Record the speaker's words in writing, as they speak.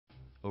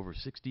Over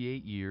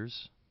 68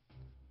 years,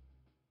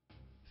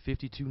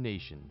 52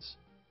 nations,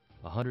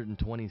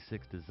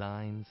 126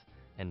 designs,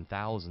 and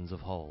thousands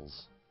of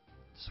hulls.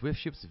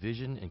 Swiftships'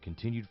 vision and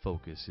continued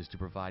focus is to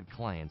provide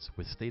clients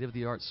with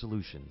state-of-the-art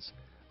solutions.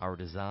 Our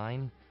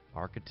design,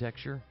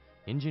 architecture,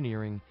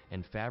 engineering,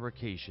 and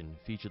fabrication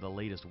feature the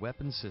latest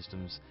weapon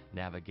systems,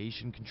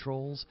 navigation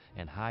controls,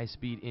 and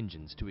high-speed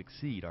engines to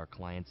exceed our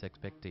clients'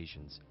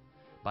 expectations.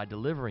 By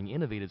delivering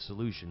innovative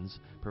solutions,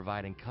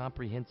 providing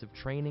comprehensive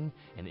training,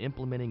 and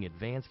implementing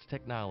advanced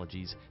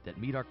technologies that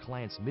meet our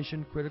clients'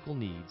 mission-critical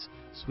needs,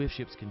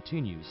 Swiftships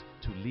continues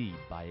to lead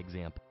by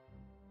example.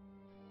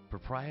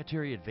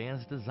 Proprietary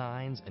advanced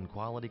designs and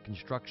quality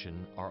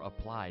construction are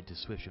applied to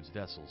Swiftships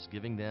vessels,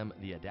 giving them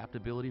the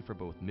adaptability for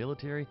both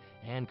military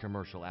and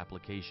commercial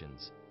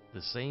applications.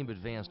 The same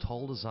advanced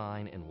hull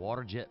design and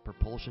water jet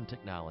propulsion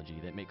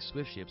technology that makes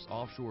Swiftships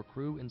offshore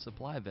crew and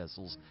supply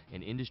vessels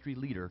an industry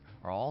leader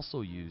are also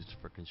used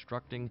for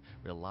constructing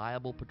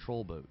reliable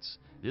patrol boats.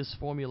 This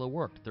formula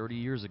worked 30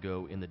 years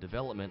ago in the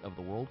development of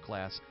the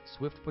world-class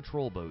Swift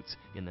patrol boats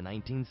in the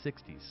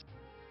 1960s.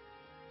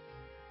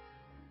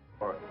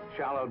 For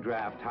shallow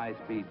draft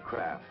high-speed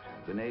craft,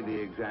 the Navy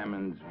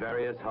examines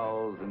various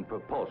hulls and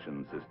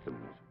propulsion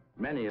systems,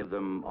 many of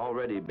them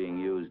already being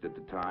used at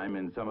the time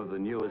in some of the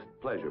newest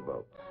pleasure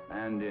boats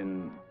and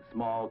in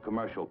small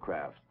commercial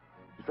crafts,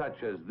 such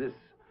as this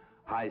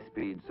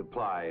high-speed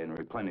supply and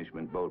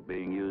replenishment boat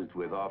being used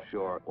with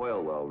offshore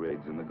oil well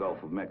rigs in the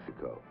Gulf of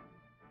Mexico.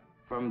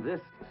 From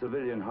this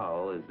civilian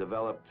hull is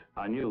developed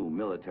a new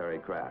military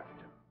craft,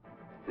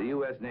 the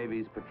U.S.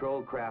 Navy's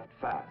Patrol Craft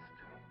Fast,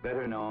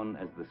 better known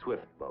as the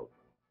Swift boat.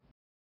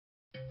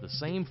 The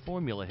same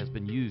formula has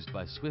been used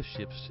by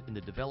Swiftships in the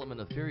development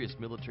of various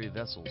military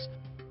vessels,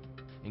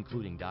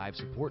 including dive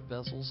support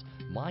vessels,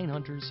 mine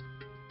hunters,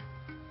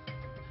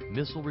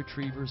 missile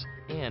retrievers,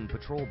 and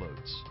patrol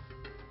boats.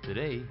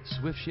 Today,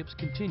 Swiftships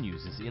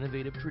continues its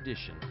innovative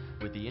tradition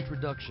with the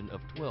introduction of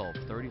 12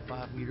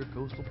 35-meter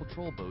coastal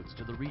patrol boats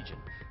to the region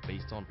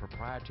based on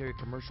proprietary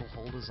commercial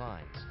hull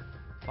designs.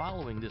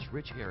 Following this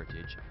rich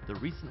heritage, the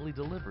recently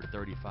delivered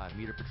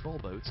 35-meter patrol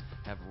boats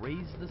have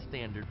raised the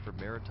standard for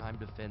maritime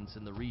defense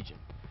in the region.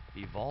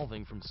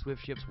 Evolving from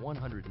Swiftships'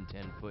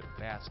 110-foot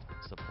fast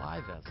supply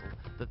vessel,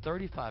 the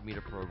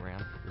 35-meter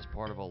program is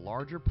part of a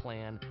larger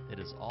plan that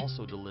is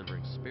also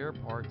delivering spare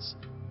parts,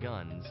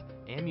 guns,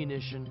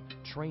 ammunition,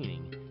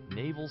 training,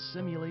 naval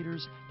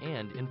simulators,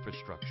 and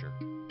infrastructure.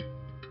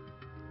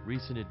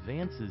 Recent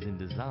advances in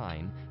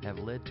design have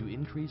led to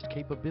increased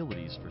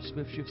capabilities for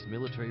Swiftships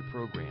military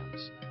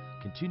programs.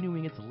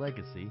 Continuing its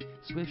legacy,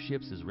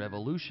 Swiftships is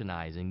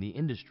revolutionizing the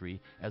industry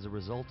as a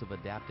result of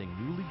adapting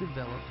newly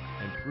developed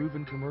and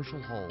proven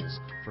commercial hulls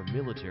for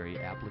military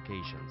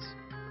applications.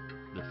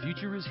 The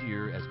future is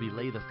here as we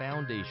lay the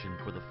foundation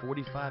for the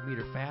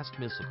 45-meter fast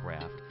missile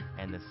craft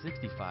and the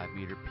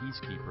 65-meter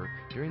Peacekeeper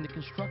during the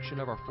construction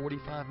of our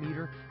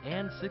 45-meter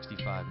and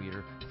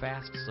 65-meter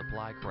fast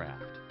supply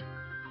craft.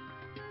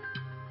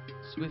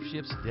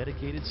 Swiftships'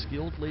 dedicated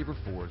skilled labor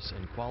force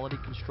and quality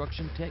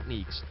construction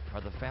techniques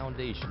are the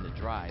foundation that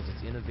drives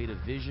its innovative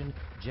vision,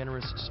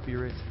 generous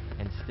spirit,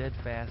 and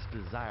steadfast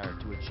desire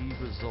to achieve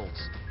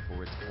results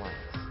for its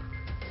clients.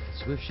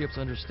 Swiftships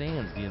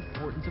understands the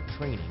importance of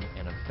training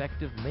and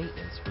effective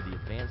maintenance for the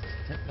advanced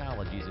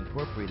technologies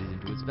incorporated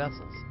into its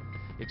vessels.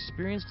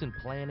 Experienced in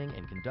planning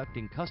and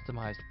conducting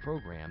customized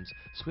programs,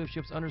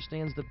 Swiftships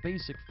understands the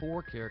basic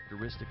 4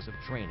 characteristics of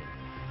training: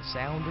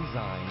 sound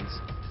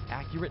designs,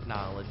 accurate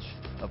knowledge,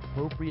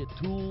 appropriate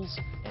tools,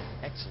 and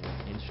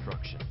excellent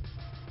instruction.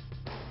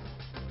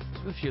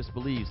 Swiftships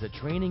believes that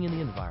training in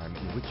the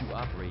environment in which you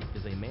operate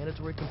is a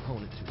mandatory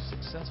component to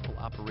successful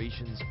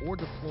operations or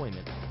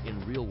deployment in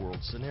real-world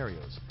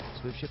scenarios.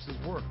 Swiftships has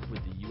worked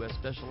with the U.S.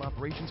 Special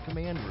Operations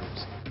Command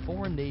Groups,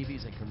 foreign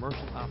navies, and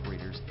commercial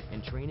operators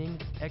in training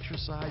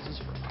exercises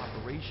for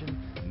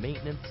operation,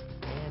 maintenance,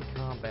 and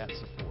combat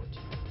support.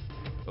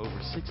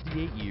 Over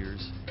 68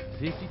 years,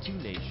 52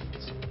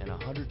 nations, and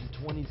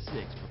 126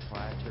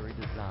 proprietary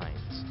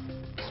designs.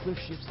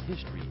 Swiftships'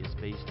 history is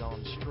based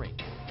on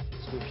strength.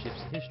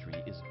 Swiftships'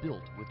 history is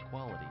built with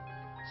quality.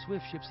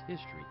 Swiftships'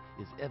 history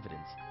is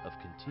evidence of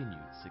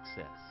continued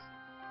success.